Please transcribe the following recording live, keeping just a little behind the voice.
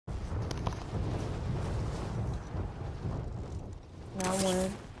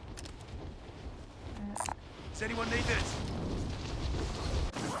win. Does anyone need this?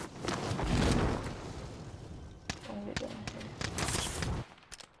 What are we doing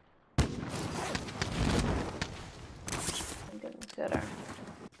here? Let's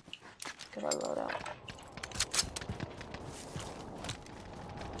get our load out.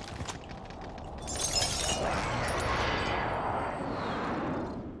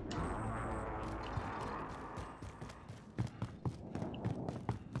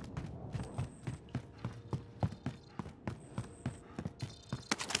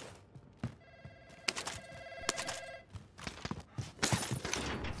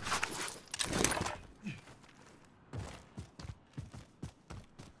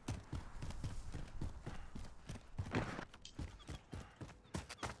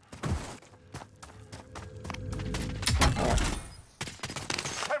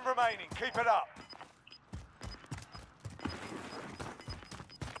 Keep it up.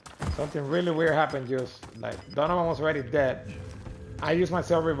 Something really weird happened. Just like Donovan was already dead. I used my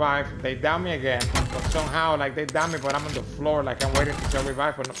self revive. They down me again, but somehow like they down me, but I'm on the floor like I'm waiting to self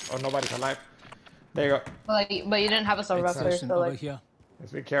revive, or nobody's alive. There you go. But you didn't have a self revive there, so like. Here.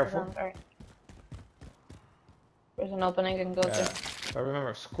 Let's be careful. There's an opening you can go to. But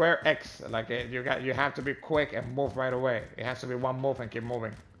remember, square X. Like you have to be quick and move right away. It has to be one move and keep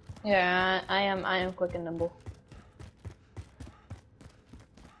moving. Yeah, I am quick and nimble.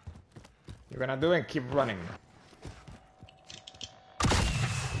 You're gonna do it and keep running.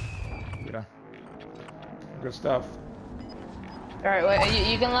 Yeah. Good stuff. Alright, wait,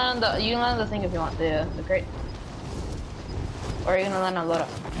 you can land on the thing if you want, the crate. Or are you gonna land on Loda?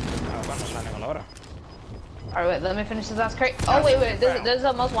 I'm landing on Loda. Alright, wait, let me finish this last crate. Oh wait, there's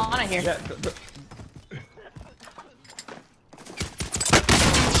a most wanted here. Yeah,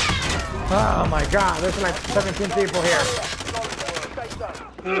 oh my god, there's like 17 people here.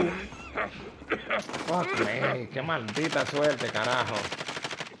 Fuck me, qué maldita suerte, carajo.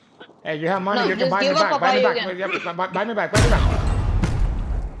 Hey, you have money, No, you can buy me back, buy me back, buy me back.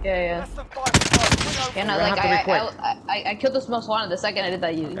 Yeah. Yeah, no, like I killed this most wanted the second I did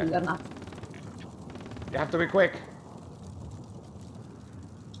that, you got enough. You have to be quick.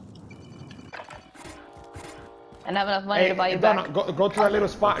 And have enough money to buy you back. Go to that little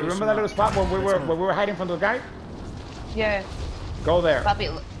spot. Remember that little spot where we were hiding from the guy? Yeah. Go there.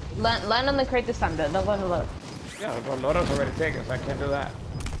 Papi, land on the crate this time. Don't go on the load. Yeah, the loader's already taken, so I can't do that.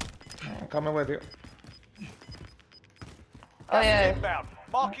 I'm coming with you. Oh yeah. Inbound.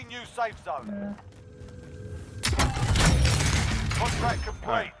 Marking new safe zone. Contract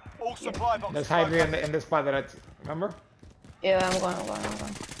complete. All supply boxes. Let's hide here in this spot that I remember. Yeah, I'm going.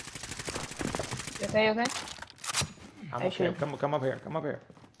 You okay? I'm okay. Come up here.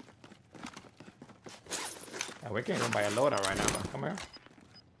 Yeah, we can't even buy a loader right now. Man. Come here.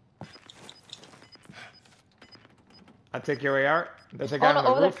 I take your AR. There's a guy on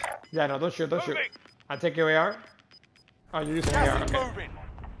the roof. There. Yeah, no, don't shoot. I take your AR. Oh, you're using AR. Okay.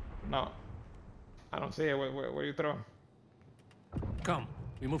 No, I don't see it. Where are you throwing? Come,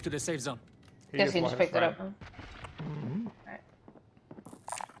 we move to the safe zone. Guess he just picked it up. Alright.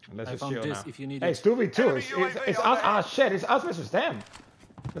 Let's just found chill this now. if you need hey, it. 2v2. It's us. Ah, shit. It's us versus them.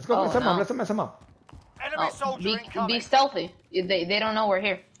 Let's go mess them up. Let's mess them up. Enemy soldier incoming. Be stealthy. They don't know we're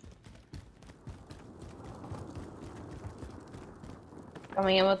here.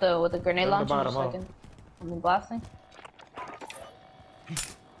 Coming in with the grenade launcher just so I can blasting.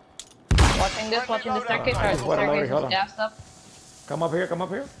 Watching the staircase. Alright, the staircase is gassed up. Come up here.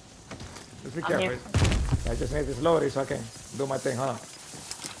 Just be careful. I just need this loaded so I can do my thing, huh?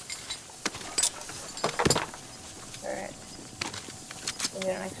 Alright. We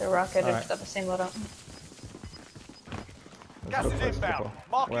get an extra rocket or just the same load up. Gas is inbound.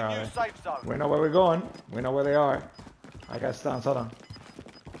 Marking new safe zone. We know where we're going. We know where they are. I got stuns. Hold on.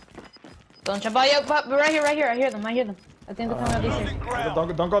 Don't jump out. But right here. I hear them. I think they're coming out these here.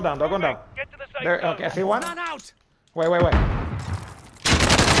 Don't go down. Get to the safe there, zone. okay, I see one. Out. Wait. No!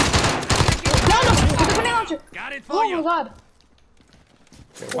 It's a grenade launcher! Got it for you. Oh my god!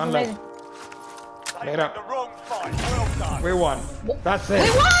 Okay, one left. Later. The wrong fight. Well done. We won. That's it. We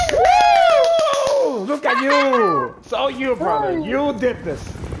won! Woo! Look at you! So you, brother. You did this.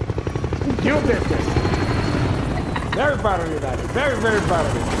 Very proud of you, Daddy. Very, very proud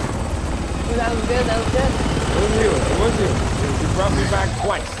of you. That was good. It was you. You brought me back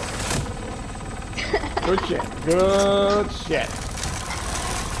twice. Good shit.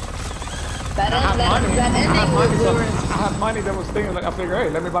 That ending I have money that was thinking, like, I figure, hey,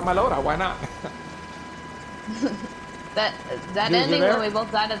 let me buy my loader. Why not? that ending when we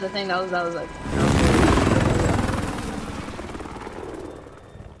both died at the thing, that was like...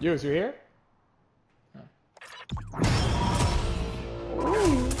 You here?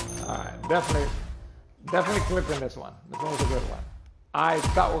 Alright, definitely clipping this one. This one was a good one. I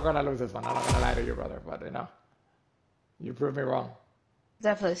thought we were gonna lose this one. I'm not gonna lie to you, brother, but you know, you proved me wrong.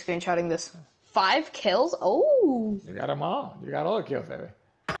 Definitely screenshotting this. 5 kills? Oh! You got them all. You got all the kills, baby.